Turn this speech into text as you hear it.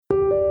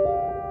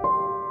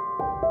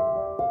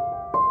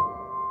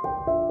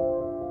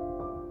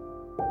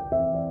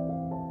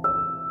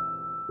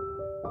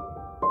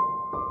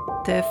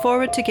the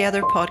Forward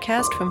Together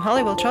podcast from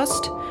Holywell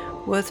Trust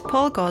with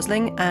Paul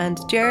Gosling and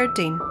Gerard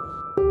Dean.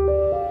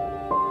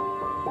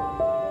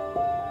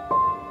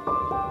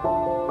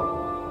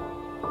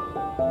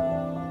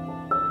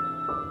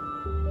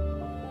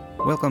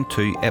 Welcome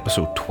to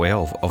episode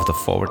 12 of the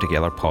Forward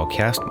Together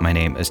podcast. My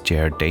name is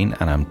Gerard Dean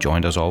and I'm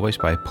joined as always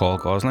by Paul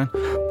Gosling.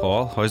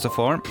 Paul, how's the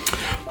form?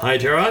 Hi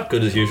Gerard,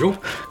 good as usual.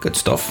 Good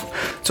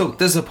stuff. So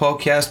this is a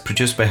podcast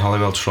produced by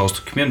Holywell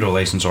Trust, community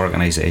relations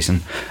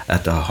organisation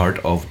at the heart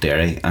of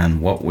Derry, and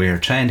what we're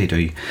trying to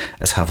do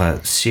is have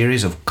a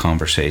series of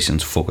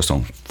conversations focused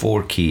on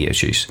 4 key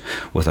issues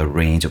with a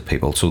range of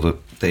people. So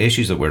the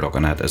issues that we're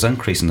looking at is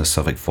increasing the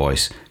civic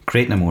voice,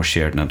 creating a more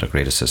shared and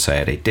integrated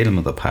society, dealing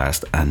with the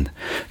past, and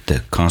the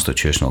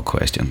constitutional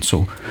question.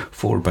 So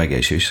 4 big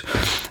issues.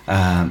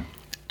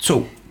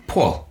 So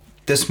Paul,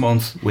 this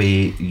month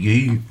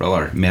you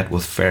met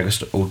with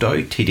Fergus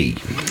O'Dowd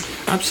TD.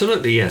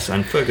 Absolutely, yes.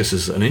 And Fergus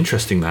is an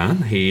interesting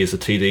man. He is a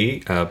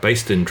TD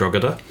based in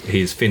Drogheda.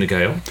 He's Fine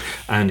Gael,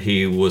 and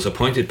he was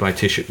appointed by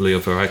Taoiseach Leo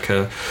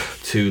Varadkar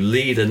to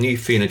lead a new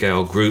Fine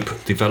Gael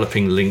group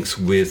developing links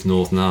with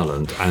Northern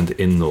Ireland and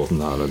in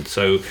Northern Ireland.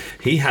 So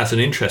he has an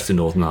interest in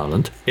Northern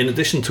Ireland, in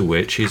addition to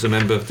which he's a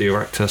member of the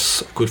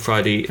Oireachtas Good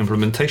Friday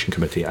Implementation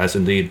Committee, as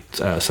indeed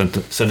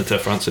Senator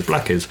Francis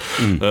Black is,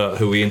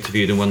 who we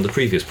interviewed in one of the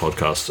previous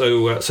podcasts.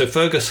 So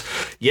Fergus,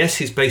 yes,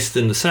 he's based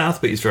in the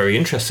south, but he's very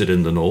interested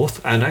in the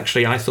north. And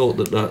actually, I thought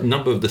that a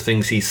number of the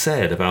things he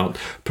said about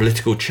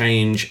political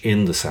change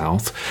in the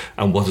south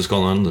and what has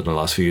gone on in the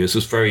last few years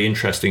was very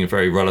interesting and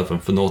very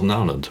relevant for Northern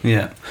Ireland.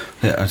 Yeah,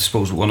 I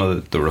suppose one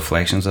of the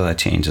reflections of that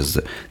change is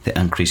the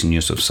increasing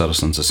use of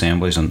citizens'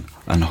 assemblies and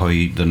how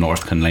the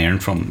north can learn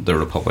from the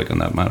Republic in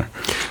that matter.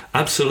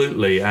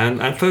 Absolutely,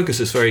 and Fergus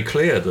is very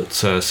clear that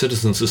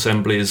citizens'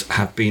 assemblies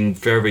have been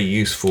very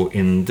useful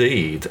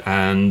indeed.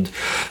 And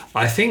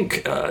I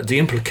think the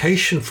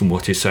implication from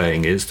what he's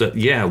saying is that,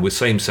 yeah, with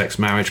same-sex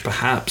marriage,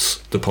 perhaps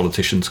the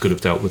politicians could have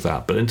dealt with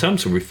that. But in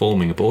terms of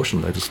reforming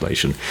abortion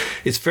legislation,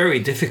 it's very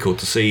difficult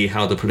to see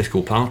how the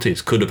political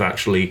parties could have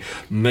actually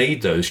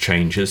made those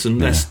changes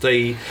unless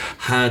they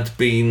had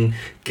been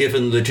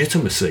given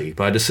legitimacy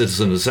by the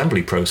citizen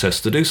assembly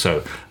process to do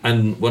so.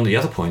 And one of the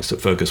other points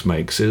that Fergus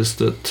makes is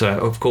that,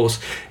 of course,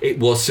 it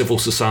was civil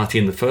society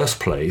in the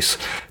first place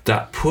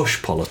that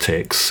pushed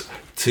politics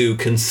to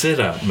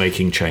consider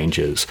making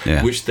changes,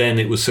 which then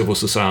it was civil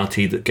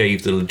society that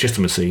gave the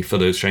legitimacy for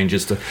those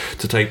changes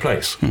to take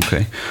place.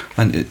 Okay.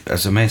 And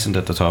as I mentioned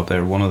at the top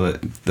there, one of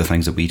the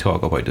things that we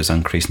talk about is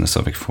increasing the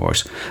civic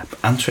force.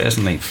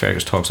 Interestingly,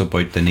 Fergus talks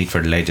about the need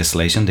for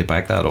legislation to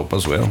back that up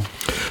as well.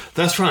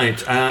 That's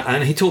right.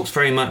 And he talks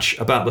very much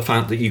about the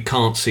fact that you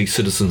can't see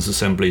citizens'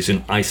 assemblies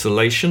in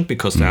isolation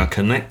because they are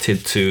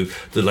connected to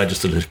the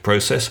legislative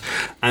process.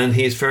 And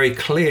he is very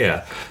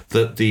clear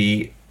that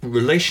the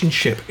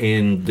relationship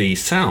in the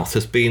south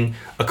has been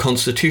a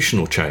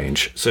constitutional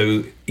change.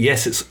 So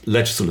yes, it's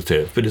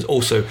legislative, but it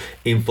also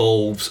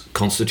involves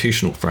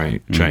constitutional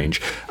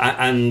change.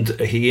 And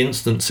he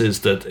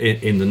instances that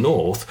in the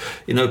north,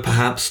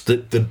 perhaps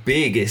the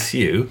big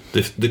issue,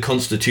 the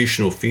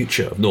constitutional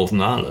future of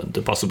Northern Ireland,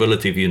 the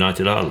possibility of a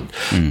united Ireland,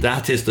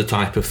 that is the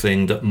type of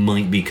thing that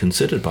might be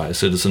considered by a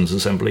citizens'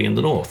 assembly in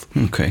the north.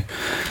 Okay.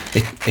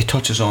 It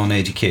touches on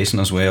education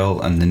as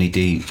well and the need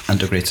to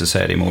integrate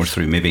society more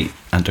through maybe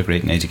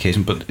integrating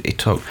education, but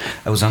it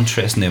was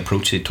interesting the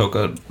approach he took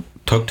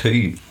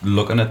to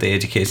looking at the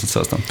education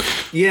system.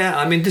 Yeah,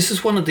 I mean, this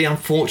is one of the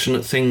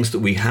unfortunate things that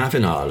we have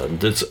in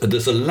Ireland.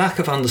 There's a lack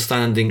of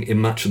understanding in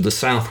much of the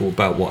south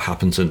about what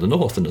happens in the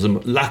north, and there's a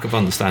lack of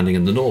understanding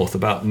in the north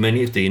about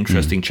many of the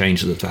interesting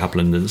changes that are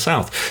happening in the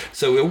south.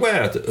 So we're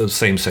aware of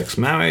same-sex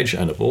marriage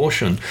and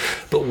abortion,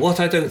 but what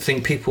I don't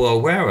think people are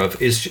aware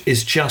of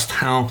is just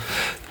how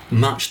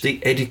much the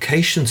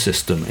education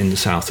system in the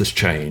south has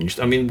changed.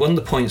 I mean, one of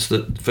the points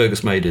that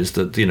Fergus made is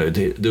that,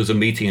 there was a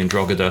meeting in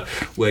Drogheda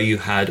where you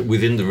had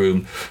within the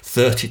room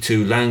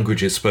 32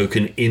 languages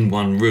spoken in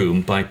one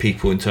room by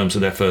people in terms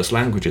of their first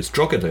languages.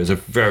 Drogheda is a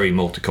very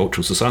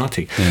multicultural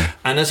society. Yeah.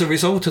 And as a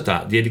result of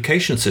that, the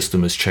education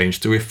system has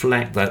changed to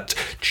reflect that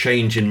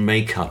change in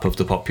makeup of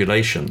the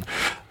population.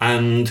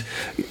 And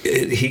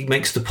he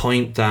makes the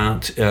point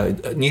that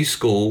new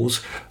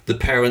schools, the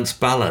parents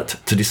ballot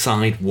to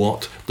decide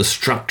what the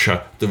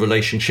structure, the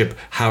relationship,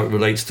 how it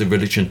relates to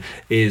religion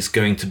is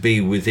going to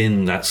be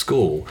within that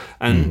school.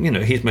 And,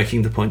 he's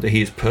making the point that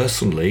he is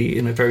personally,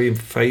 very in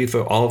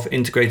favour of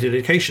integrated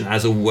education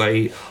as a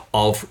way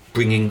of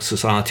bringing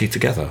society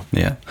together.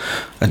 Yeah.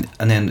 And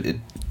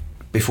then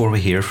before we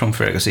hear from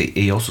Fergus,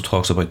 he also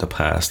talks about the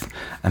past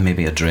and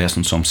maybe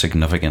addressing some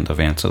significant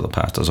events of the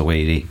past as a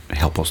way to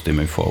help us to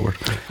move forward.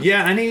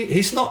 Yeah, and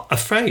he's not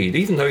afraid,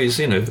 even though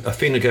he's a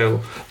Fine Gael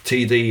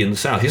TD in the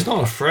south, he's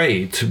not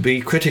afraid to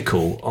be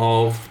critical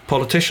of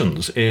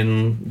politicians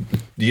in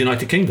the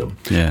United Kingdom.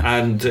 Yeah.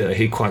 And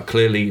he quite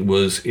clearly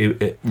was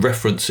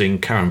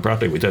referencing Karen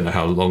Bradley. We don't know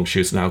how long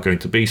she's now going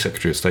to be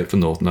Secretary of State for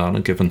Northern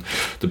Ireland, given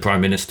the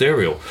prime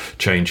ministerial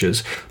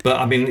changes. But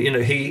I mean,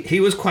 he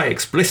was quite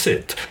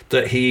explicit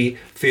that he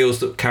feels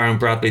that Karen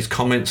Bradley's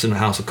comments in the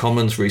House of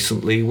Commons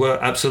recently were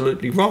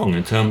absolutely wrong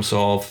in terms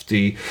of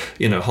the,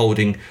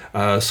 holding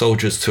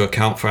soldiers to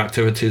account for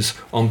activities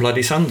on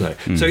Bloody Sunday.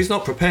 So he's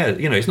not prepared.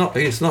 He's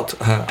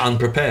not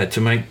unprepared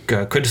to make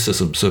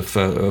criticisms of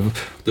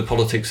the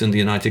politics in the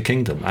United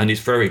Kingdom, and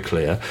it's very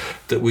clear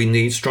that we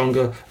need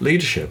stronger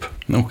leadership.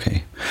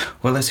 Okay,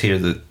 well, let's hear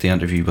the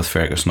interview with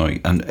Fergus now,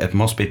 and it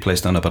must be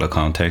placed in a bit of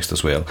context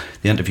as well.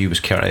 The interview was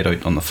carried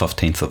out on the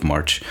 15th of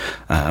March,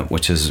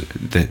 which is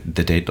the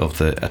date of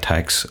the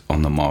attacks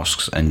on the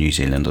mosques in New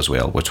Zealand as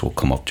well, which will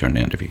come up during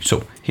the interview.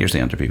 So here's the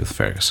interview with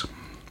Fergus.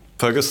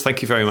 Fergus,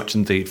 thank you very much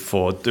indeed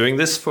for doing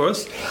this for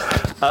us.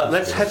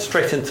 Let's head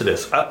straight into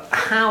this.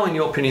 How, in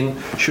your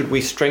opinion, should we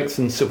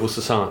strengthen civil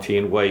society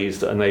in ways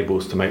that enable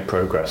us to make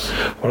progress?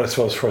 Well, I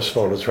suppose, first of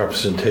all, it's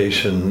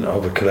representation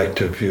of a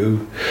collective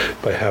view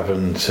by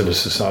having civil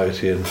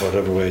society in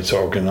whatever way it's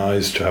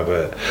organised to have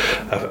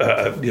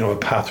a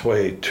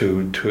pathway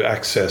to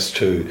access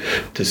to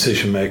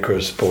decision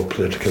makers, both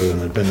political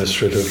and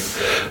administrative,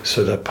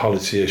 so that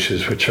policy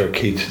issues which are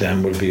key to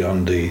them will be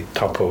on the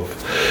top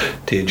of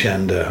the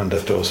agenda, and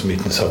that those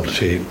meetings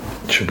obviously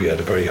should be at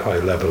a very high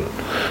level.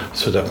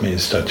 So that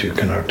means that you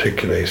can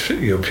articulate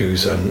your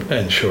views and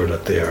ensure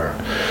that they are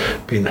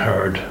being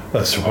heard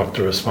as to what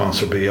the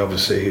response will be.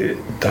 Obviously,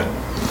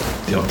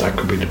 that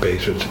could be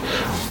debated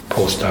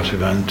post that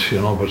event,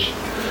 but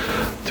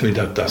to me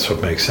that's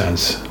what makes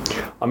sense.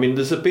 I mean,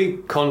 there's a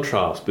big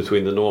contrast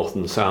between the North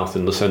and the South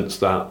in the sense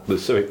that the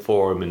Civic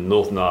Forum in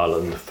Northern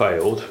Ireland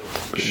failed,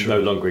 no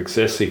longer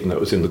exists, even though it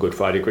was in the Good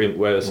Friday Agreement,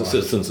 whereas the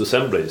Citizens'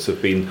 Assemblies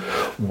have been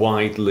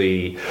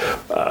widely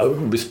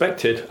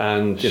respected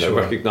and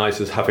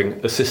recognised as having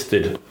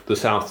assisted the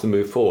South to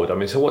move forward. I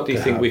mean, so what do you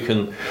think we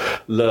can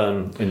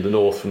learn in the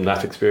North from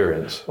that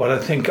experience? Well, I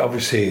think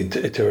obviously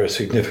there are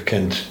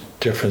significant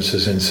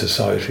differences in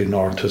society,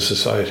 north to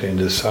society in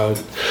the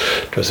south.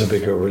 There's a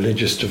bigger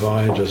religious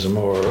divide, there's a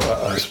more,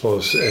 I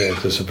suppose,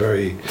 there's a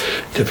very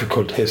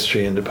difficult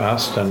history in the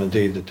past, and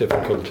indeed a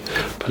difficult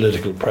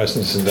political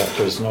presence in that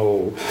there's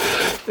no,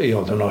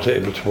 they're not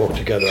able to work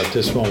together at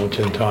this moment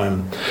in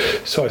time.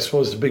 So I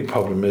suppose the big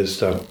problem is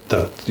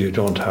that you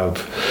don't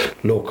have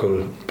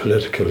local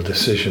political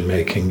decision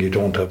making, you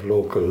don't have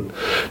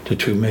the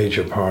two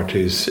major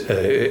parties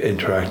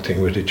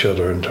interacting with each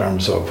other in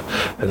terms of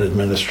an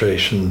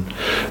administration,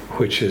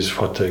 which is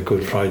what the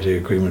Good Friday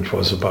Agreement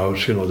was about.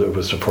 There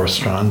was the first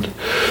strand,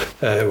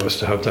 was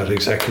to have that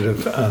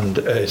executive, and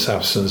its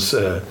absence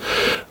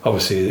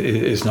obviously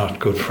is not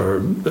good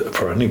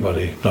for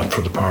anybody, not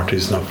for the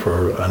parties, not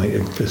for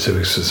any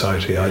civic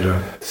society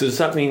either. So does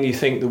that mean you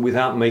think that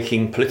without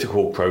making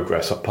political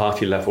progress at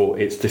party level,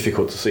 it's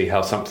difficult to see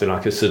how something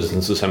like a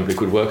citizens' assembly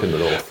could work in the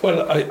North?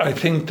 Well, I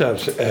think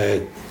that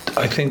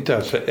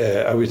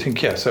I would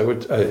think yes. I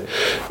would.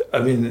 I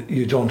mean,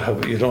 you don't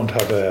have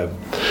a,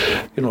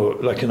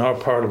 like in our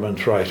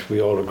Parliament, right?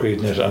 We all agreed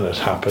in it, and it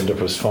happened. It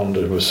was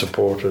funded, it was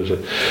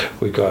supported.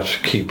 We got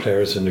key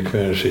players in the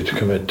community to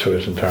commit to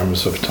it in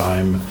terms of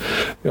time.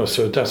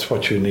 So that's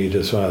what you need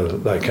as well.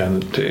 Like,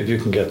 and if you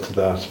can get to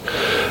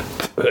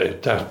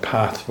that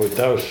path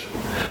without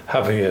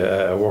having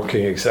a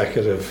working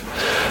executive,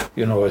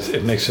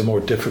 it makes it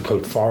more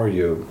difficult for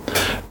you.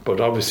 But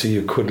obviously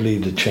you could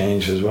lead the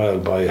change as well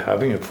by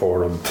having a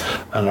forum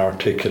and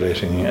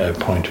articulating a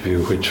point of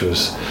view which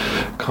was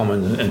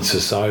common in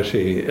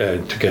society,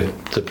 to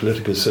get the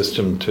political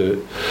system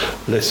to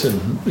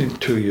listen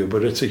to you.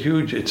 But it's a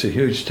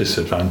huge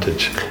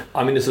disadvantage.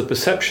 I mean, there's a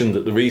perception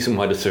that the reason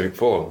why the Civic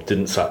Forum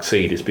didn't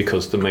succeed is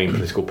because the main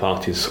political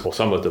parties, or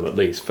some of them at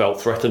least,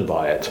 felt threatened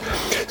by it.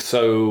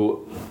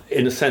 So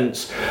in a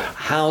sense,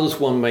 how does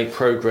one make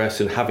progress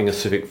in having a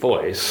civic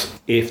voice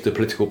if the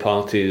political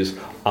parties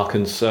are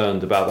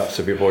concerned about that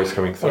civic voice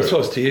coming through? I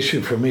suppose the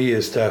issue for me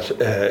is that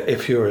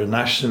if you're a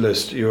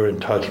nationalist, your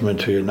entitlement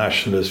to your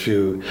nationalist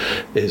view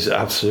is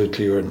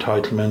absolutely your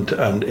entitlement,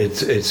 and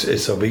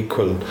it's of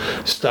equal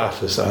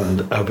status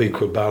and of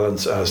equal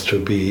balance as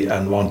to be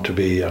and want to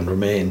be and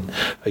remain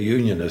a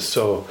unionist.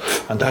 So,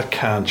 and that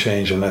can't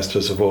change unless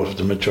there's a vote of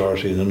the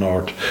majority in the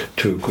North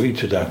to agree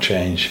to that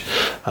change.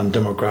 And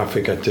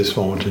demographic at this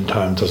moment in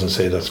time doesn't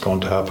say that's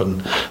going to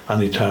happen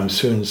anytime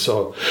soon.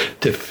 So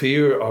the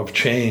fear of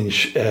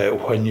change,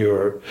 when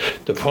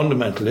the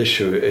fundamental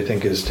issue, I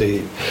think, is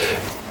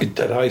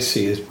that I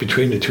see is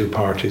between the two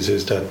parties,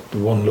 is that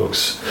one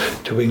looks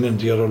to England,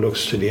 the other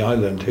looks to the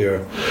island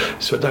here.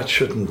 So that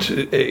shouldn't,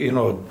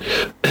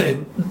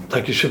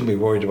 like, you shouldn't be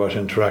worried about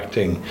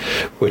interacting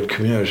with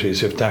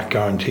communities if that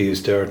guarantee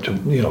is there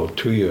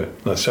to you.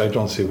 I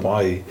don't see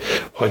why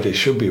they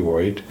should be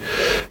worried,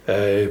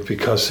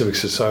 because civic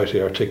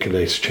society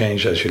articulates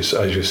change, as you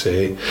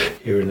say.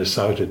 Here in the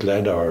South, it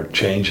led our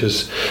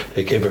changes.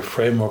 It gave a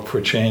framework for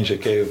change.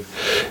 It gave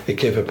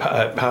a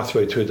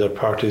pathway to the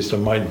parties that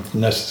might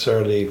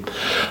necessarily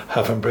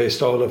have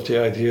embraced all of the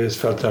ideas,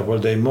 felt that, well,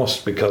 they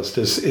must, because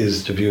this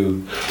is the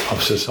view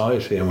of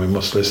society and we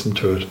must listen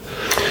to it.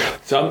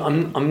 So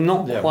I'm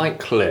not quite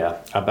clear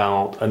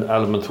about an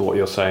element of what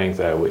you're saying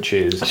there, which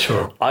is,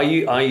 Sure. Are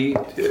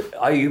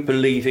you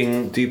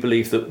believing? Do you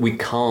believe that we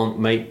can't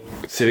make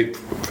civic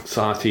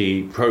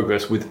society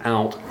progress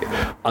without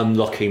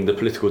unlocking the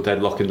political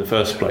deadlock in the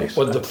first place?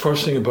 Well, the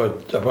first thing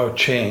about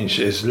change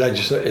is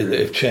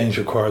if change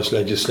requires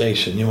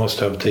legislation, you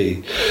must have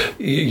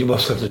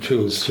the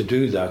tools to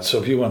do that.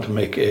 So if you want to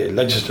make a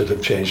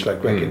legislative change,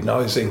 like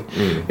recognising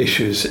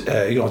issues,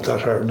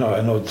 that are no,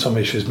 I know some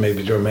issues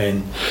maybe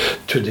germane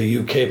to the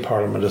UK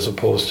Parliament as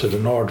opposed to the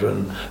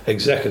Northern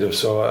Executive.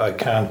 So I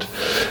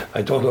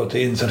don't know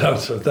the ins and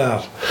outs of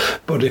that.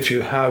 But if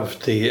you have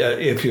the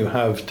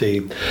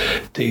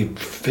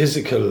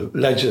physical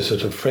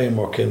legislative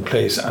framework in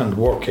place and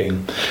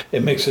working,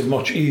 it makes it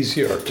much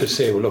easier to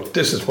say, well, look,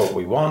 this is what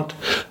we want,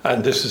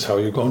 and this is how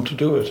you're going to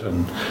do it,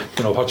 and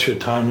what's your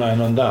timeline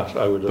on that?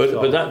 I would have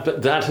thought.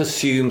 But that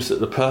assumes that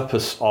the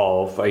purpose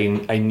of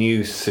a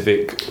new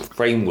civic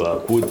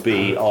framework would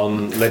be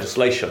on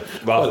legislation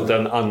rather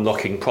than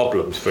unlocking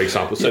problems, for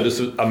example. So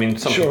some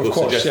people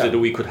suggested that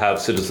we could have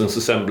citizens'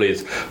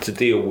 assemblies to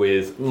deal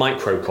with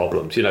micro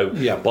problems,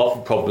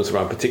 what problems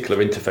around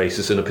particular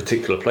interfaces in a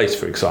particular place,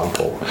 for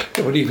example.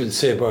 I would even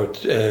say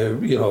about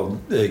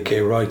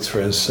gay rights,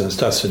 for instance,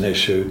 that's an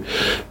issue.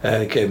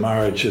 Gay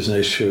marriage is an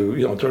issue.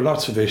 There are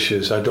lots of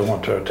issues. I don't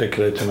want to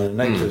articulate them in a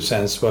negative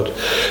sense, but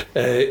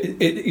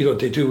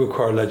they do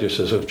require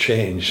legislative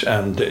change,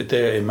 and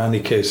they, in many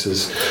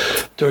cases,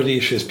 they're the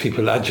issues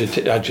people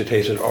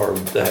agitated or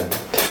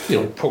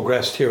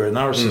progressed here in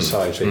our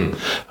society,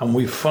 and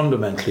we've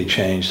fundamentally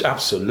changed.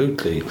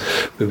 Absolutely,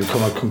 we've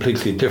become a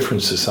completely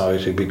different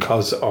society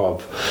because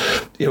of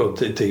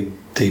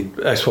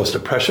I suppose the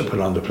pressure put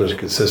on the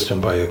political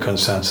system by a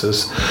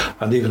consensus,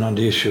 and even on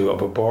the issue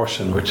of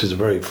abortion, which is a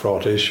very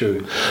fraught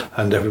issue,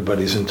 and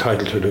everybody's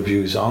entitled to their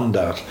views on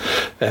that.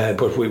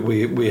 But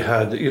we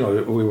had,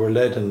 we were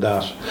led in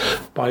that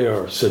by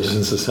our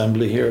Citizens'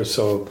 Assembly here.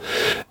 So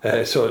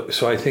I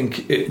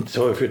think,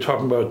 so if you're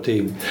talking about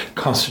the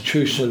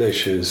constitutional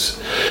issues,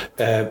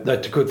 that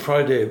the Good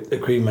Friday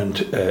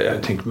Agreement, I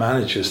think,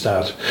 manages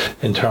that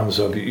in terms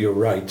of your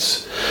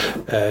rights.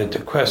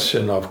 The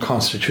question of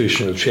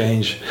constitutional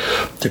change,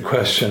 the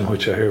question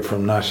which I hear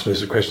from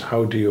nationalists, the question,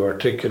 how do you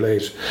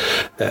articulate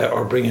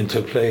or bring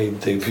into play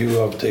the view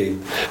of the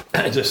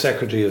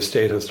Secretary of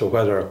State as to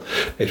whether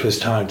it was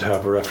time to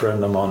have a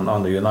referendum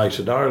on the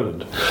United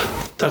Ireland?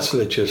 That's a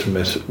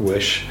legitimate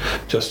wish,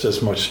 just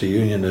as much the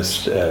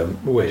unionist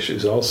wish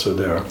is also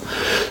there.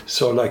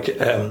 So, what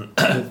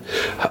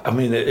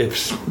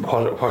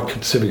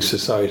could civic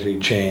society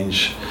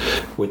change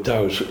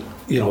without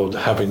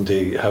having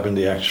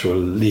the actual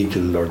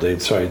legal or the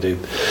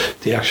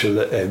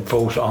actual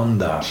vote on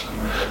that?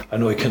 I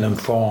know it can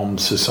inform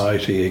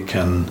society,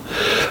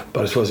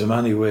 but I suppose in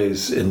many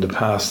ways in the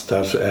past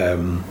that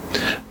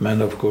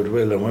men of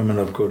goodwill and women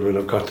of goodwill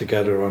have got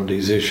together on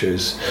these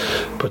issues,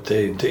 but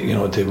they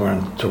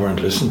weren't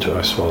listened to,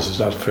 I suppose. Is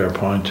that a fair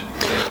point?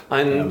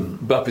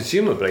 But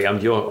presumably,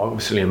 you're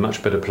obviously in a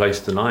much better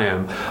place than I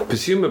am.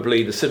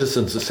 Presumably, the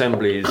citizens'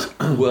 assemblies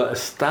were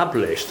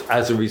established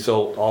as a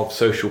result of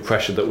social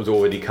pressure that was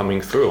already coming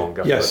through on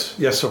government.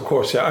 Yes, of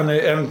course, yeah,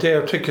 and they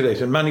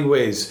articulate in many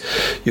ways.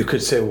 You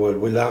could say, well,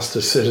 we'll ask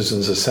the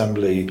citizens'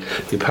 assembly.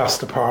 You pass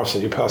the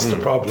parcel, you pass the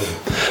problem,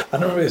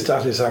 and in ways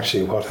that is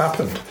actually what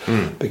happened,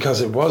 because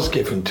it was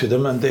given to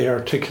them, and they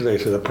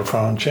articulated a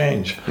profound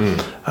change,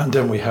 and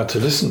then we had to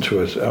listen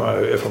to it.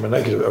 If I'm a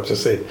negative, I have to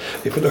say,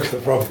 if you look at the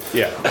problem.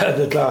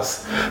 The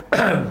glass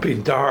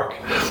being dark,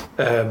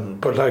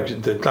 but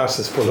the glass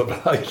is full of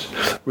light,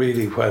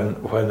 really,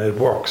 when it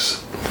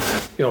works.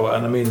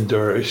 And I mean,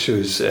 there are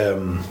issues.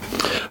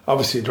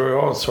 Obviously, there are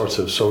all sorts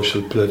of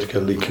social,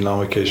 political,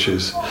 economic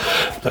issues.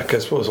 Like, I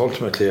suppose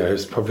ultimately,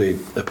 it's probably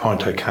the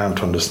point I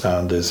can't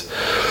understand is,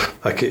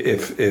 like,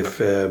 if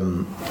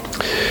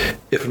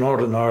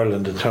Northern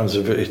Ireland, in terms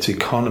of its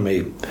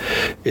economy,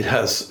 it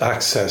has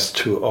access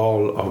to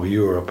all of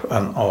Europe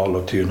and all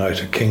of the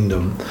United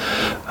Kingdom,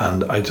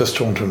 and I just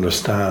don't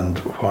understand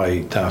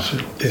why that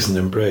isn't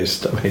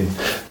embraced. I mean,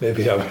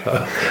 maybe I'm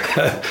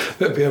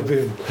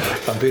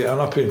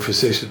not being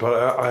facetious, but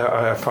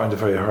I find it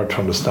very hard to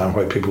understand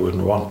why people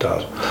wouldn't want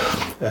that.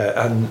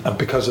 And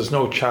because there's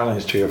no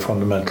challenge to your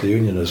fundamental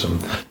unionism,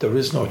 there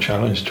is no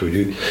challenge to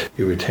it.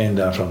 You retain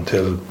that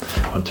until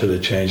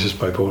it changes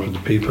by vote of the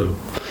people.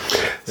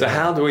 So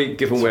how do we,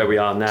 given where we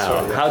are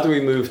now, how do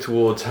we move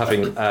towards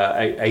having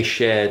a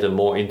shared and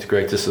more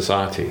integrated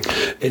society?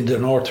 In the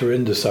north or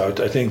in the south,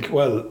 I think,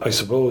 well, I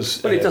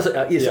suppose... But it does.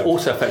 It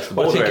also affects the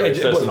border areas,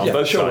 doesn't it, on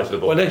both sides of the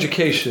border? Well,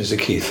 education is a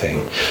key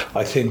thing.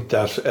 I think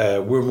that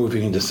we're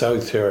moving in the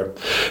south here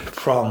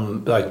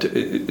from, like,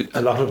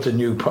 a lot of the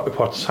new...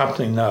 What's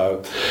happening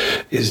now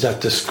is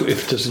that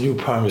if there's a new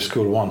primary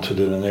school wanted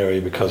in an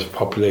area because of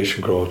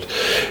population growth,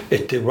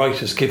 the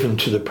right is given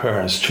to the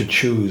parents to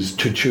choose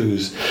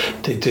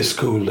the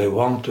school they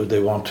want, or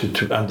they want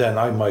to, and then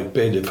I might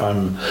bid if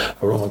I'm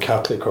a Roman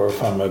Catholic, or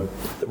if I'm a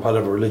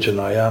whatever religion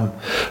I am,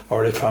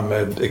 or if I'm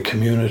a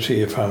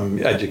community, if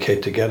I'm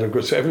Educate Together.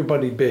 So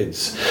everybody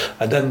bids,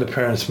 and then the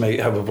parents may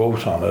have a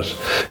vote on it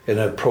in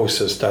a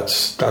process that's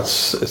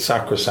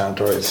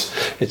sacrosanct, or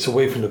it's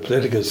away from the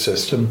political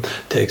system.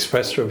 They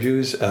express their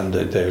views and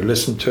they're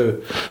listened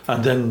to,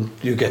 and then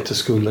you get the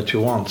school that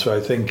you want. So I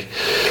think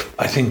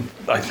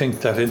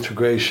that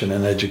integration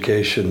in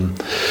education,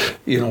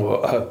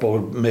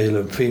 both male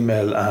and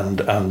female,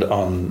 and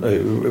on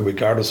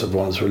regardless of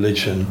one's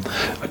religion,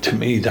 to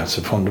me that's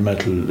a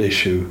fundamental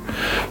issue.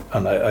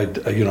 And I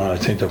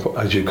think that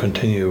as you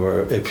continue,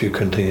 or if you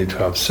continue to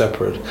have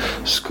separate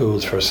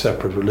schools for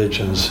separate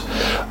religions,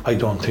 I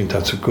don't think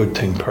that's a good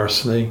thing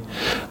personally.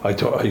 I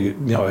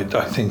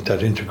think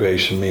that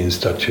integration means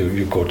that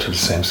you go to the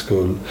same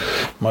school.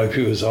 My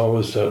view is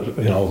always that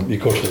you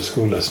go to the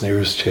school that's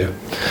nearest to you.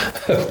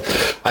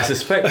 I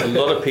suspect a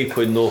lot of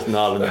people in Northern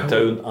Ireland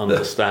don't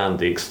understand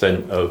the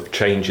extent of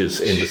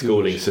changes in the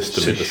schooling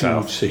system in the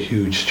south. It's a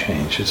huge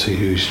change. It's a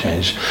huge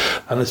change,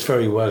 and it's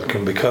very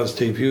welcome, because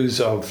the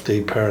views of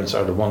the parents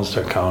are the ones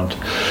that count,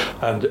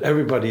 and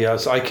everybody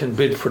else. I can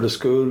bid for the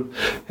school.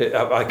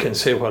 I can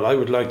say what I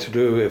would like to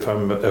do if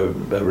I'm a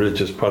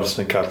religious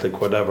Protestant,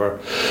 Catholic, whatever.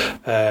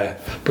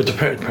 But the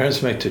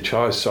parents make the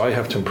choice, so I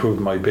have to improve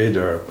my bid.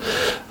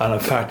 And in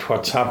fact,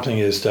 what's happening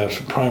is that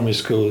primary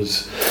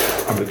schools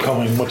are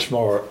becoming much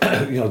more,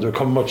 they're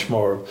becoming much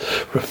more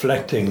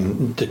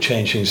reflecting the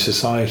changing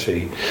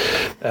society.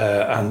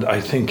 And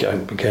I think,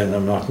 again,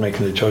 I'm not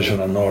making a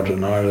judgment on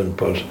Northern Ireland,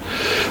 but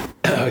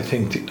I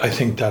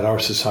think that our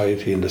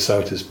society in the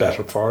south is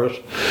better for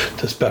it.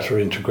 There's better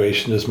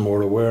integration, there's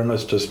more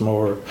awareness, there's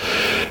more,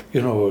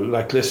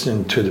 like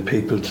listening to the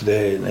people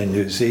today in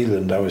New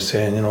Zealand, I was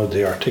saying,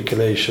 the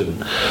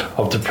articulation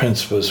of the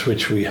principles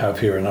which we have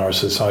here in our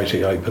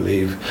society, I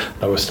believe,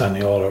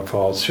 notwithstanding all our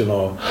faults,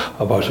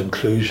 about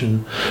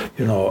inclusion,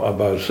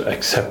 about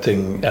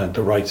accepting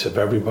the rights of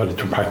everybody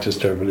to practice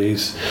their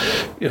beliefs.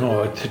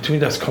 To me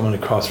that's coming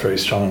across very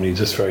strongly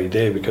this very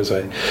day, because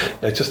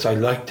I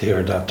like to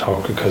hear that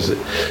talk, because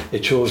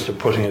it shows the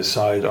putting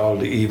aside all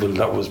the evil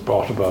that was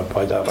brought about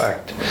by that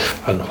act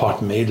and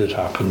what made it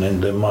happen in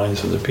the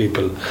minds of the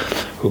people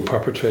who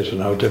perpetrated,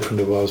 and how different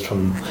it was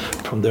from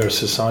their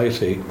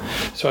society.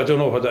 So I don't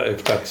know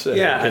if that's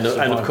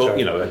and of course,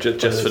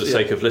 just for the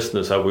sake of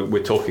listeners,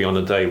 we're talking on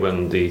a day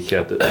when the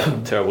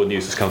terrible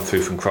news has come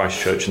through from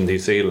Christchurch in New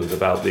Zealand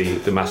about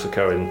the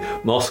massacre in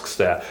mosques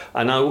there,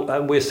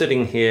 and we're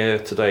sitting here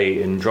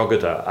today in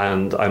Drogheda,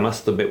 and I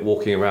must admit,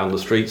 walking around the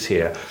streets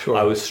here, sure,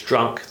 I was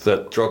struck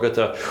that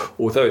Drogheda,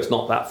 although it's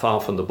not that far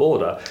from the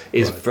border,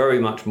 is very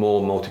much more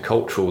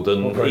multicultural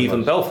than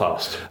even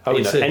Belfast.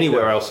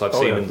 Anywhere else I've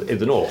seen in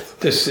the north.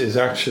 This is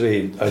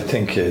actually, I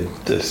think,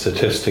 the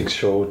statistics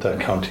show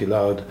that County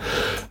Louth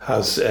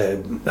has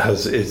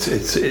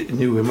its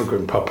new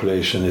immigrant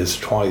population is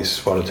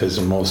twice what it is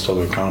in most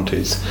other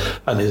counties,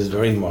 and is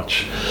very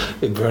much.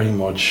 We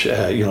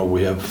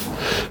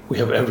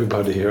have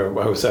everybody here.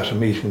 I was at a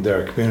meeting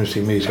there, a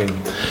community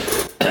meeting.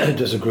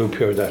 There's a group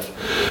here that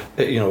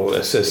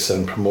assists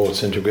and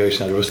promotes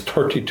integration, and there was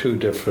 32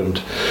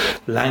 different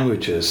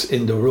languages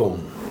in the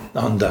room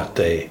on that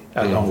day,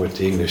 along with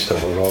the English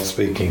that we're all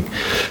speaking.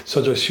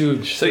 So there's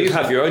huge. So you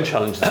have your own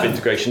challenges of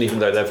integration, even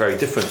though they're very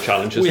different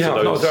challenges.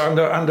 And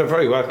they're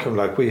very welcome.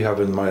 Like we have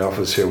in my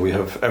office here, we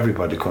have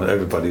everybody.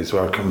 Everybody's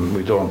welcome.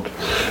 We don't,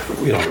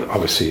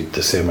 obviously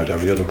the same with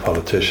every other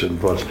politician.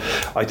 But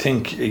I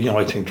think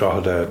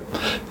Drogheda,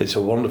 it's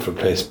a wonderful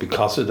place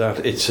because of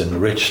that. It's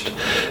enriched.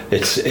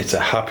 It's a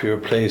happier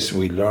place.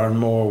 We learn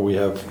more. We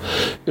have,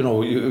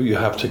 you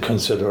have to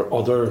consider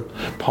other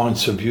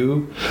points of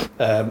view.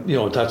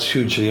 That's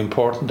hugely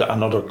important,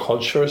 and other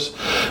cultures,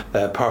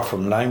 apart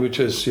from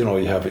languages. You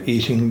have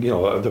eating.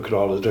 Look at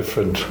all the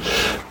different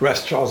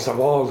restaurants of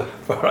all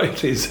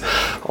varieties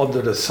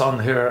under the sun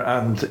here,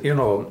 and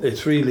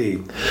it's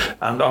really,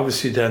 and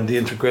obviously then the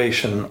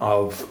integration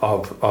of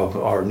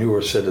our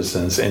newer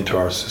citizens into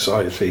our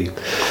society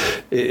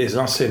is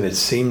not saying it's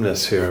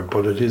seamless here,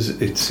 but it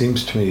is. It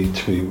seems to me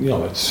to be,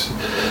 it's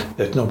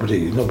that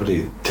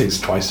nobody thinks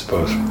twice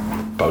about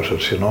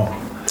it.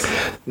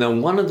 Now,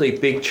 one of the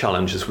big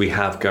challenges we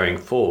have going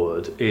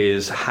forward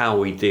is how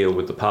we deal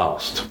with the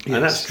past. Yes,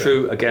 and that's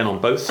true, again, on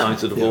both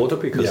sides of the border,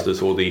 because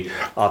there's all the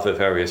other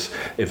various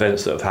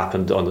events that have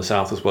happened on the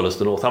south as well as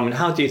the north. I mean,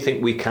 how do you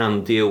think we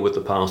can deal with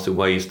the past in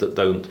ways that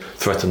don't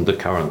threaten the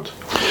current?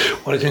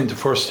 Well, I think the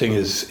first thing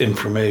is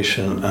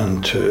information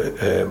and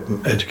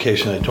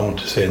education. I don't want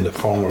to say in the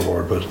former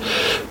word, but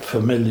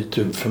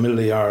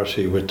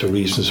familiarity with the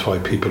reasons why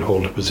people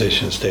hold the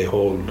positions they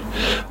hold,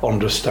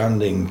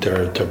 understanding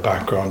their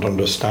background,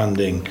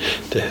 understanding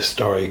the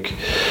historic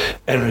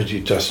energy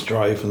that's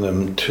driving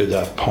them to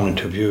that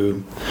point of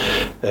view,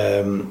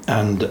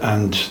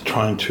 and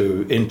trying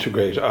to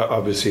integrate.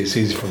 Obviously, it's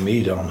easy for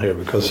me down here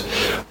because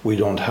we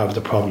don't have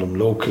the problem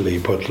locally,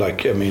 but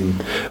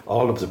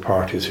all of the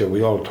parties here,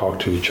 we all talk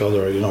to each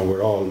other.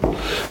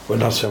 We're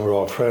not saying we're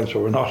all friends,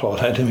 but we're not all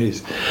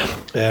enemies.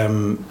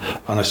 And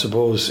I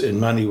suppose in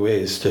many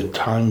ways the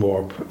time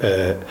warp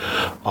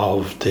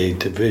of the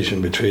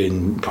division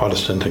between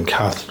Protestant and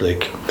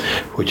Catholic,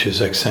 which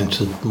is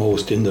accentuated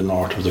most in the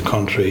north of the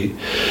country,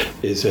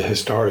 is a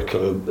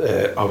historical,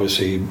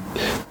 obviously,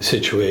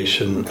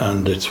 situation,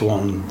 and it's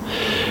one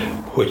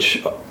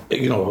which,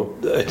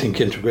 I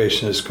think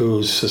integration of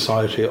schools,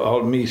 society,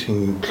 all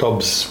meeting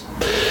clubs,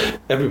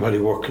 everybody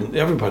working,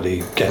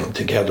 everybody getting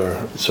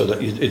together, so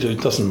that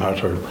it doesn't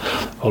matter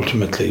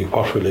ultimately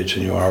what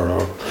religion you are,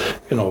 or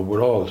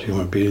we're all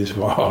human beings.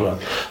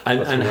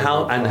 And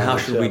how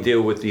should we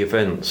deal with the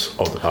events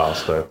of the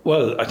past, though?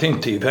 Well, I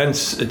think the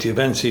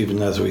events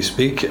even as we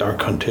speak are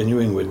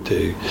continuing with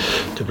the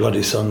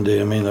Bloody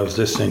Sunday. I was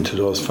listening to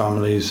those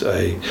families.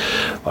 I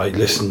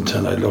listened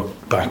and I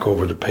looked back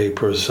over the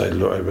papers. I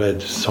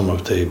read some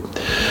of the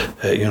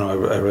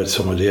I read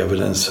some of the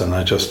evidence, and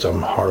I just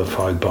am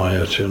horrified by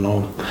it,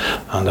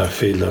 and I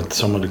feel that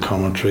some of the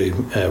commentary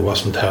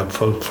wasn't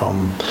helpful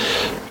from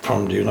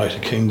the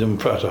United Kingdom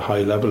at a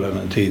high level, and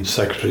indeed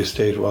Secretary of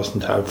State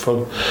wasn't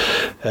helpful,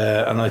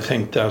 and I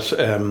think that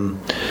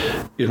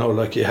you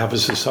have a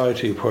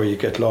society where you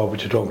get law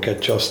but you don't get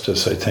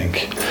justice, I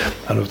think,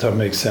 and if that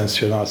makes sense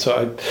to you or not.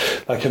 So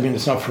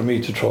it's not for me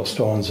to throw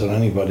stones at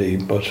anybody,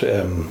 but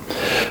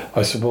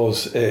I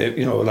suppose I'm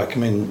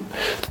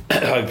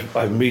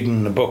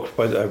reading a book,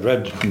 I've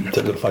read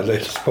my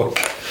latest book.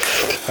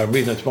 I'm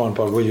reading at the moment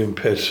about William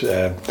Pitt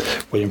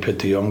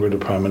the Younger, the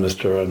Prime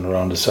Minister, and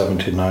around the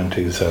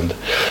 1790s, and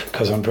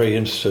because I'm very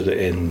interested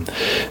in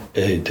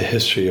the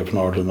history of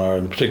Northern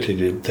Ireland,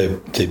 particularly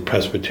the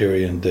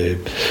Presbyterian, the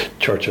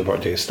Church of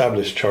the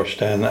established church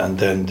then, and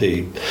then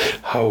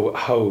how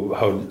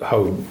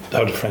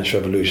the French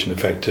Revolution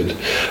affected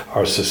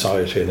our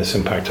society and its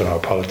impact on our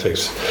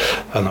politics.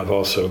 And I've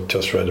also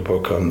just read a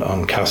book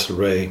on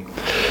Castlereagh,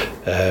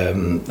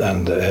 and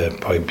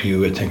by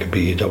Bew, I think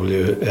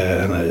B-E-W,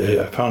 and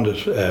I found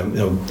it,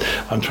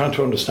 I'm trying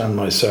to understand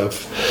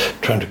myself,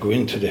 trying to go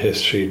into the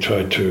history,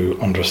 try to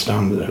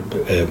understand,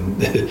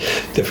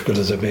 difficult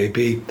as it may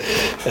be,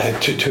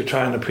 to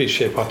try and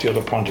appreciate what the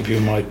other point of view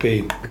might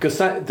be. Because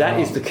that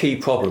is the key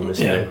problem,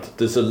 isn't it?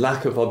 There's a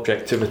lack of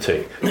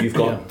objectivity. You've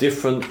got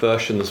different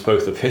versions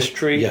both of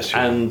history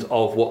and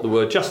of what the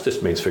word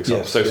justice means, for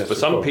example. For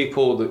some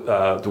people,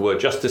 the word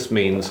justice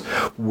means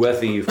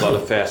whether you've got a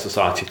fair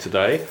society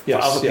today. For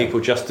other people,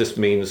 justice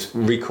means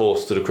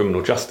recourse to the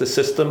criminal justice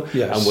system,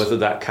 and whether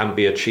that can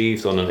be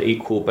achieved on an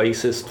equal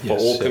basis for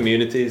all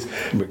communities,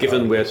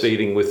 given we're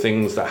dealing with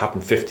things that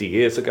happened 50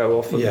 years ago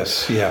often.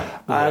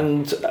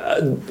 And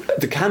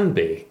there can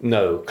be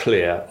no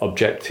clear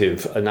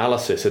objective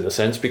analysis in a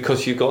sense,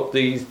 because you've got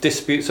these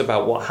disputes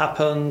about what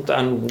happened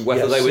and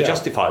whether they were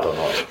justified or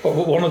not.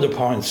 Well, one of the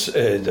points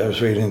I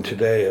was reading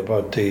today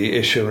about the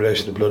issue in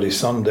relation to Bloody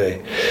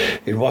Sunday,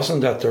 it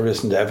wasn't that there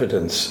isn't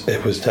evidence,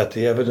 it was that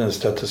the evidence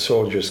that the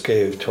soldiers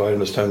gave to, I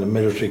understand, the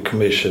military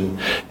commission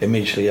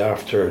immediately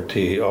after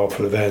the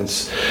awful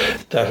events,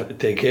 that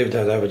they gave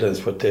that evidence,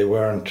 but they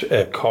weren't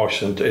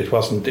cautioned. It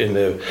wasn't in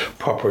a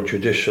proper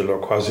judicial or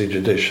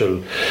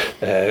quasi-judicial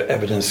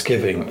evidence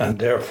giving, and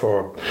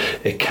therefore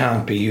it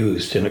can't be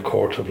used in a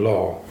court of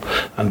law,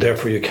 and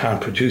therefore you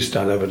can't produce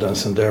that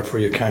evidence, and therefore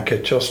you can't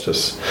get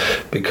justice,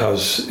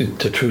 because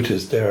the truth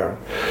is there,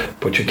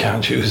 but you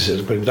can't use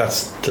it. But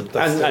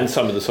and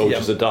some of the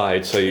soldiers have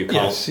died, so you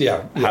can't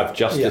have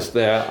justice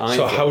there either.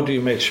 So how do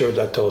you make sure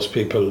that those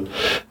people,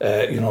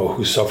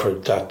 who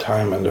suffered that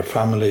time and their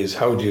families,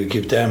 how do you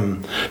give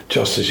them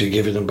justice? You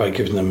give them by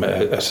giving them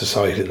a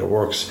society that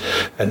works,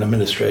 an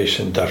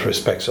administration that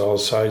respects all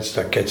sides,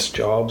 that gets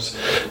jobs,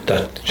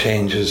 that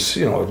changes,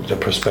 the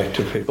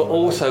perspective. But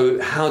also,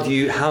 how do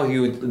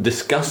you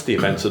discuss the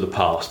events of the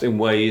past in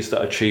ways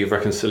that achieve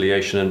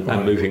reconciliation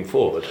and moving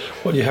forward?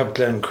 Well, you have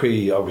Glenn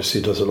Cree,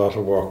 obviously does a lot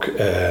of work,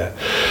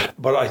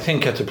 but I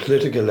think at the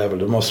political level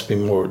there must be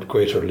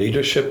greater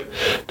leadership.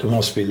 There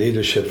must be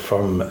leadership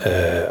from,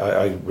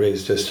 I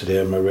raised this today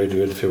in my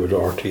radio interview with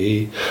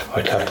RTE.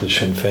 I tackled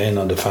Sinn Féin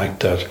on the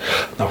fact that,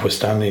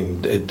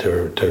 notwithstanding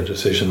their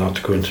decision not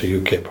to go into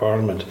the UK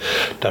Parliament,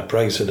 that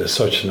Brexit is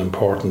such an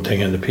important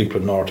thing, and the people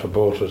in North have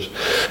voted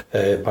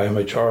by a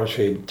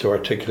majority to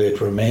articulate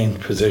Remain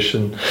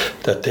position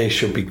that they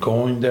should be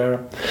going there.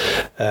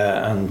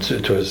 And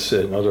it was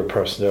another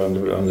person there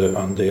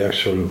on the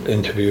actual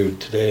interview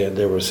today, and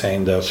they were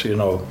saying that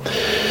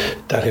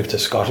that if the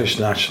Scottish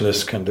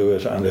nationalists can do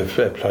it, and if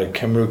Plaid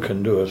Cymru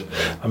can do it,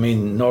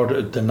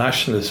 the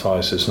nationalist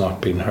voice has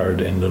not been heard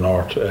in the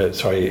North. In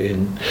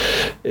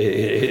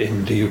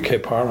the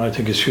UK Parliament. I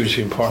think it's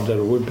hugely important that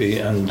it would be,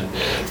 and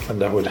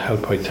that would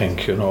help. I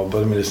think, but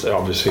it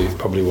obviously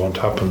probably won't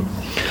happen.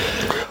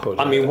 But,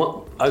 I mean,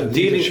 what the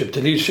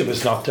leadership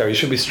is not there. You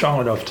should be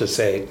strong enough to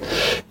say,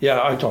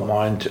 yeah, I don't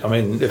mind. I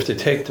mean, if they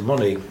take the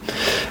money,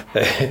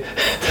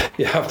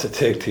 you have to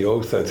take the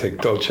oath, I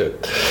think, don't you?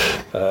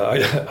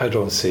 I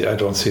don't see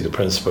the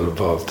principle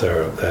involved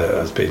there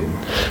as being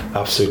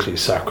absolutely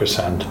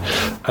sacrosanct.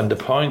 And the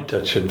point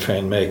that Sinn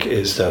Féin make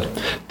is that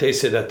they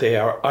say that they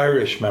are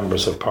Irish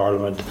members of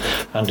Parliament,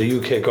 and the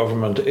UK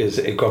government is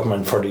a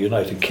government for the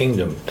United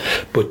Kingdom.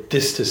 But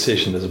this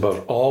decision is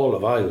about all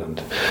of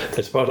Ireland.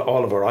 It's about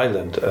all of our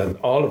island and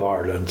all of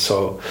Ireland.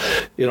 So,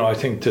 I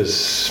think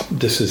this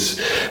is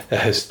a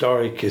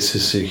historic. This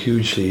is a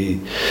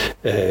hugely.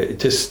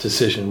 This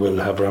decision will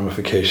have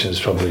ramifications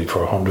probably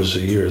for hundreds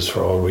of years,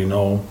 for all we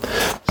know.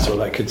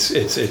 So, it's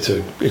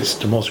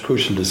the most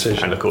crucial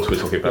decision. And of course, we're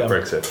talking about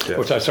Brexit. Yeah.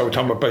 We're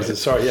talking about Brexit.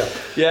 Sorry, yeah.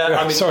 Yeah,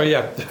 I mean, sorry,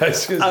 yeah.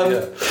 Excuse me.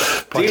 Yeah.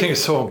 But I think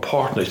it's so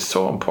important. It's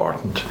so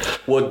important.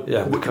 Well,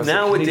 yeah, because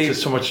it leads to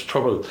so much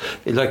trouble.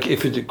 Like,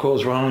 if it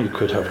goes wrong, you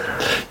could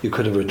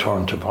have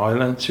returned to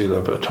violence. You'll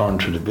have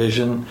returned to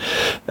division.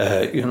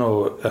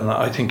 And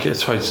I think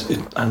it's why.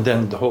 And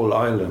then the whole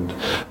island.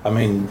 I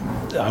mean,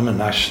 I'm a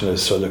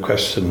nationalist, so the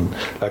question,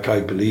 I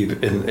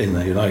believe in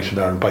a united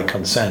Ireland by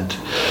consent.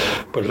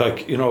 But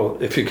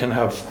if you can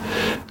have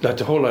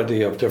the whole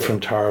idea of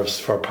different tariffs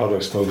for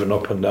products moving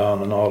up and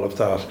down and all of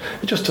that,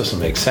 it just doesn't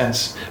make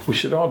sense. We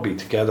should all be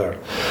together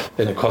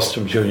in a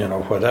customs union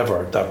or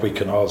whatever, that we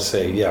can all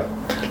say, yeah,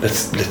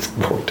 let's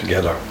work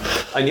together.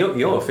 And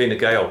you're a Fine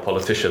Gael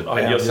politician,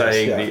 and you're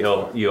saying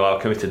that you are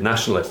a committed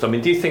nationalist. I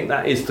mean, do you think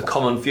that is the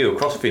common view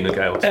across Fine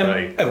Gael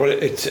today? Well,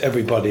 it's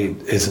everybody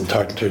is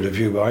entitled to the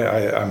view.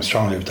 I'm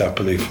strongly of that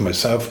belief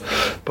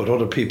myself, but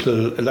other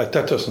people, that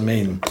doesn't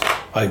mean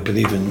I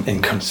believe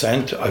in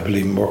consent. I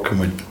believe in working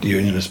with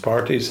unionist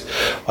parties.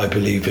 I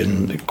believe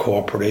in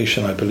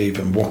cooperation. I believe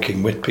in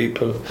working with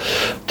people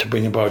to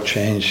bring about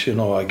change.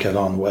 I get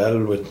on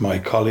well with my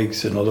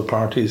colleagues in other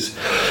parties,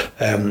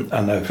 and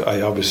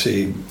I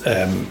obviously,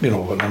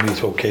 when I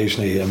meet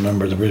occasionally a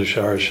member of the British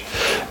Irish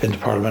in the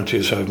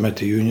parliamentary, so I've met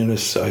the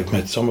unionists. I've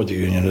met some of the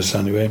unionists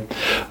anyway.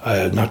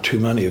 Not too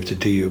many of the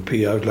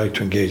DUP. I would like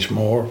to engage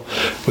more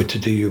with the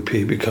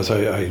DUP because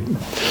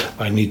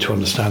I need to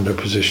understand their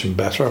position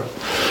better.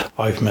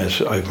 I've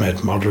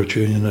met moderate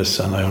unionists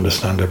and I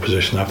understand their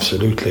position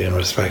absolutely and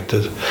respect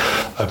it.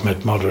 I've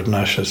met moderate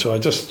nationalists, so I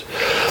just,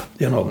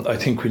 I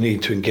think we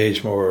need to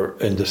engage more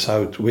in the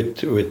south with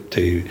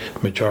the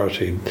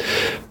majority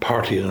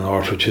party in the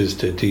north, which is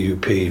the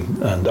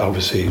DUP, and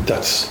obviously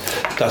that's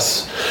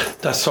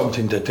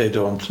something that they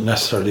don't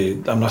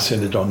necessarily. I'm not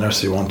saying they don't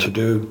necessarily want to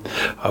do.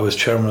 I was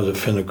chairman of the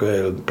Fine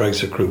Gael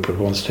Brexit group at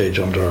one stage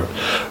under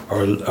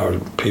our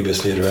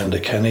previous leader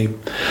Enda Kenny,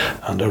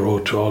 and I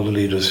wrote to all the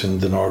leaders in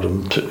the Northern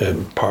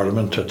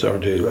Parliament,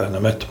 and I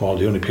met them all.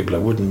 The only people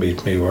that wouldn't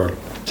meet me were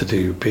the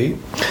DUP,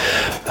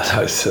 and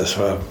I says,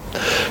 well,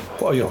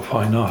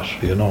 why not?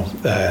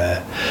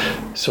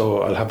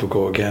 So I'll have to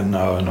go again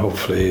now, and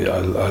hopefully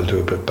I'll do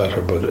a bit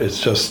better. But it's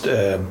just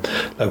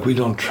we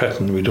don't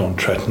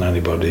threaten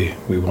anybody.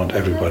 We want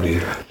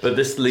everybody. But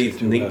this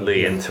leads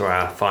neatly into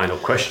our final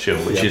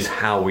question, which is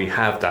how we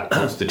have that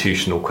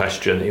constitutional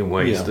question in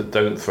ways that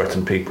don't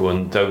threaten people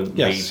and don't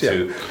lead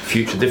to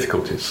future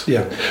difficulties.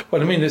 Yeah.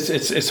 Well, I mean,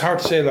 it's hard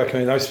to say.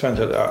 I spent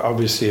it.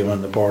 Obviously, I'm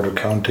in the border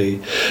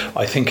county.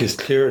 I think it's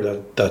clear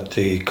that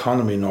the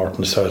economy north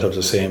and south have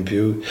the same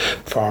view.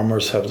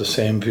 Farmers have the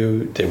same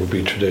view. They would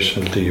be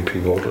traditional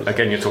DUP voters.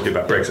 Again, you're talking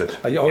about Brexit.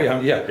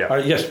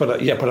 Yes,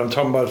 but I'm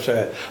talking about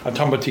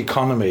the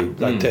economy.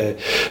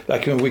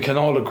 We can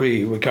all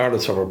agree,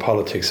 regardless of our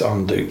politics,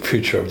 on the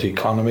future of the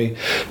economy,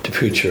 the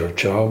future of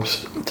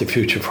jobs, the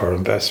future for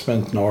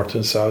investment, north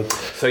and south.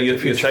 So you're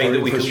saying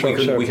that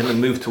we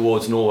can move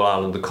towards an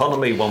all-Ireland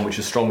economy, one which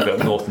is stronger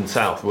north and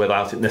south,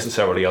 without it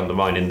necessarily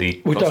undermining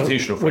the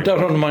constitutional framework? Without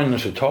undermining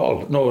it at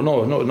all. No,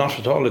 not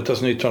at all. It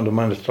doesn't need to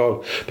undermine it at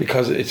all,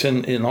 because it's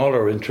in all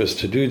our interest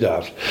to do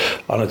that.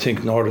 And I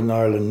think Northern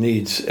Ireland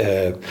needs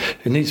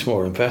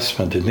more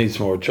investment. It needs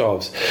more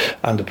jobs.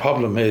 And the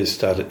problem is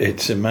that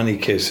it's in many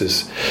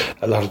cases,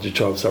 a lot of the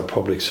jobs are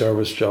public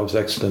service jobs,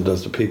 excellent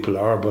as the people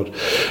are, but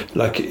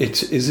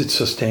is it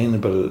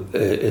sustainable?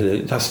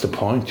 That's the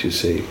point, you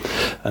see.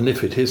 And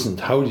if it isn't,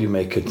 how do you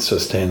make it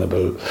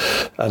sustainable?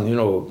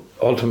 And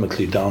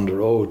ultimately down the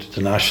road,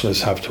 the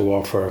nationalists have to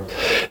offer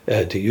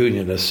the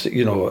unionists,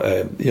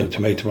 to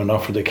make them an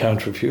offer they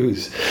can't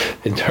refuse,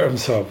 in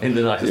terms of in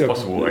the nicest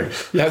possible way.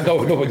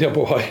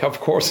 Of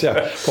course.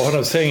 But what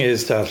I'm saying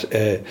is that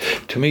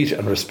to meet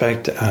and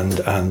respect and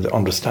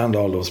understand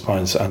all those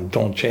points and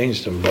don't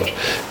change them, but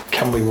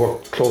can we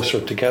work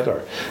closer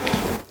together?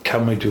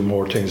 Can we do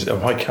more things,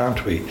 and why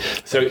can't we?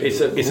 So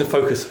it's a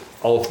focus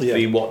of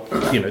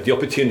the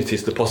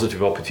opportunities, the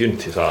positive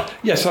opportunities are.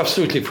 Yes,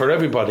 absolutely, for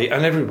everybody,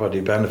 and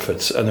everybody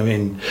benefits. And I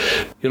mean,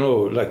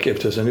 like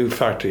if there's a new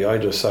factory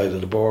either side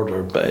of the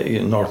border,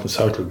 north and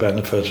south will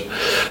benefit.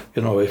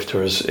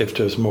 If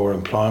there's more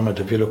employment,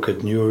 if you look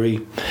at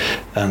Newry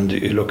and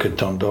you look at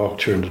Dundalk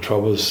during the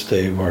Troubles,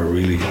 they were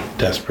really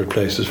desperate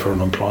places for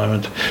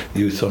unemployment,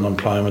 youth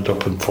unemployment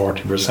up in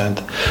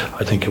 40%.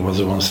 I think it was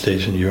at one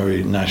stage in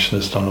Newry,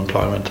 nationalist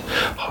unemployment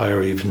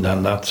higher even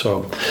than that.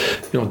 So,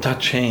 that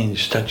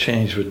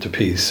changed with the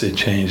peace. It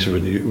changed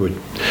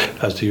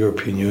as the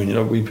European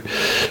Union. We've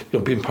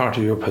being part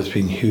of Europe has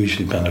been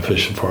hugely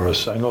beneficial for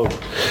us. I know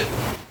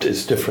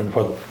it's different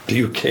what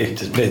the UK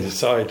may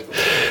decide,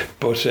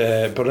 but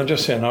I'm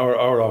just saying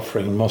our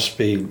offering must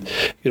be,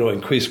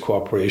 increased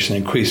cooperation,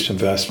 increased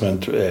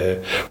investment,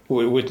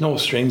 with no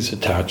strings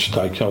attached.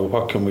 Like,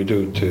 what can we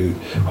do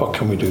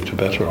to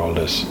better all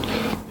this?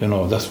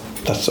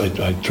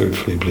 I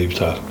truthfully believe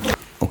that.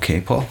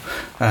 Okay, Paul.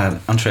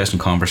 Interesting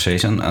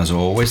conversation as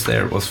always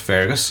there with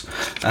Fergus.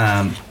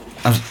 I'm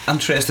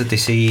interested to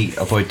see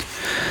about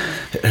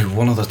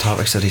one of the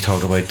topics that he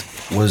talked about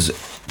was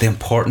the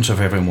importance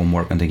of everyone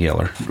working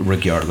together,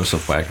 regardless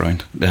of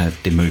background,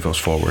 to move us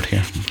forward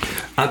here.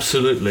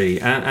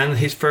 Absolutely, and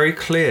he's very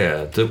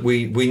clear that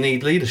we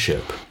need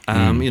leadership.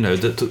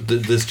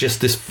 That there's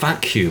just this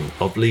vacuum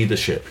of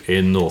leadership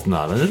in Northern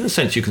Ireland. In a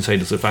sense, you can say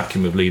there's a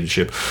vacuum of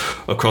leadership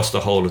across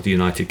the whole of the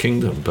United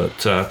Kingdom.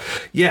 But so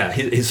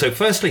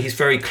firstly, he's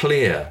very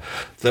clear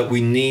that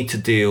we need to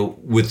deal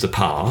with the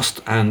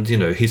past. And,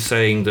 he's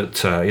saying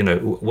that,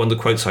 one of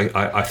the quotes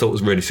I thought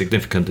was really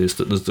significant is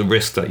that there's the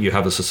risk that you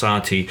have a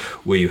society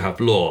where you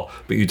have law,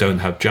 but you don't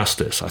have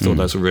justice. I thought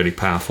that's a really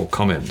powerful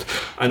comment.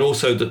 And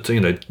also that,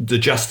 the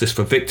justice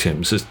for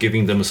victims is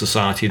giving them a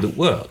society that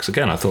works.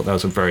 Again, I thought that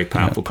was a very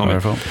powerful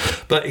comment.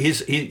 Powerful. But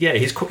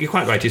you're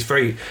quite right. He's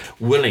very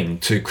willing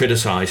to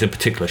criticise, in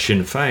particular,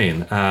 Sinn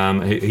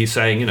Féin. He's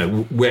saying,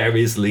 where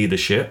is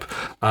leadership?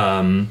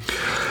 And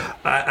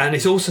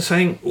he's also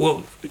saying,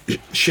 well,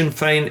 Sinn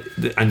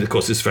Féin, and of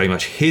course this is very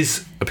much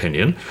his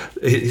opinion,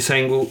 he's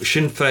saying, well,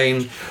 Sinn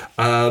Féin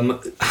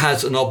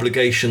has an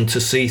obligation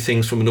to see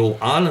things from an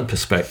all-Ireland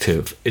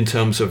perspective in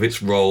terms of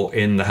its role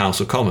in the House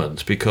of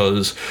Commons,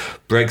 because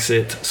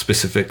Brexit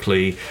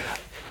specifically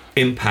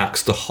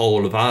impacts the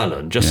whole of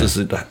Ireland, just as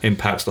it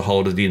impacts the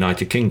whole of the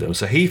United Kingdom.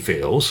 So he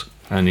feels,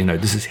 and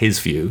this is his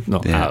view,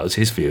 not ours,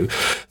 his view,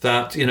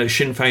 that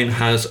Sinn Féin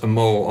has a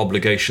moral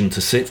obligation to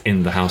sit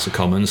in the House of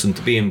Commons and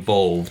to be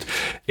involved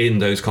in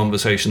those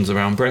conversations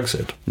around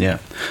Brexit. Yeah,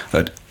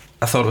 but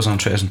I thought it was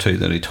interesting too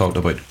that he talked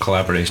about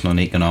collaboration on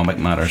economic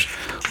matters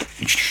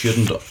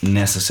shouldn't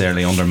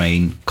necessarily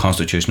undermine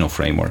constitutional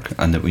framework,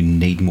 and that we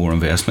need more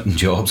investment in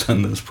jobs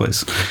in this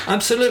place.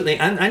 Absolutely,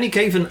 and he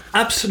gave an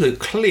absolute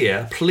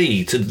clear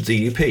plea to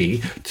the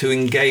DUP to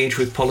engage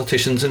with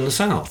politicians in the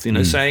South,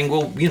 saying,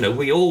 well,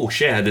 we all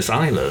share this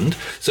island,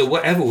 so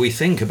whatever we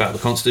think about the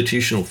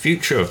constitutional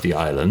future of the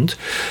island,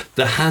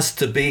 there has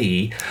to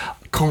be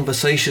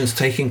conversations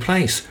taking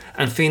place.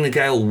 And Fine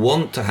Gael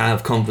want to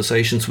have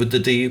conversations with the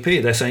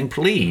DUP. They're saying,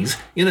 please,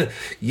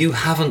 you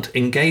haven't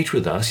engaged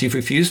with us, you've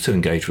refused to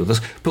engage with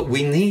us, but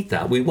we need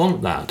that, we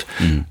want that.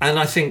 And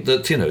I think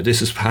that,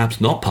 this is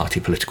perhaps not party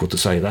political to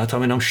say that. I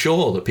mean, I'm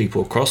sure that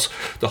people across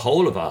the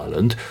whole of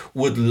Ireland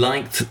would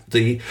like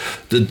the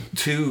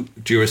two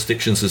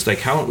jurisdictions as they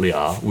currently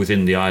are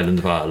within the island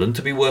of Ireland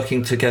to be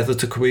working together,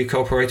 to be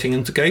cooperating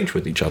and to engage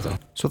with each other.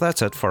 So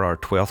that's it for our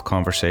 12th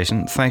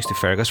conversation. Thanks to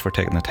Fergus for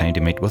taking the time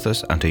to meet with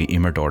us, and to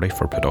Emer Doherty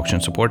for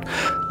production support.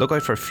 Look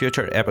out for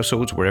future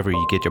episodes wherever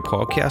you get your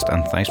podcast,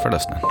 and thanks for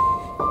listening.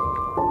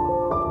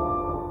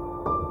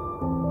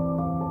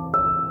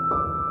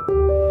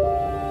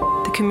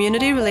 The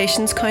Community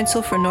Relations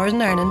Council for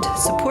Northern Ireland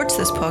supports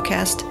this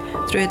podcast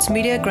through its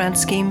Media Grant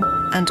Scheme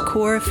and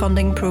Core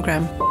Funding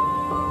Programme.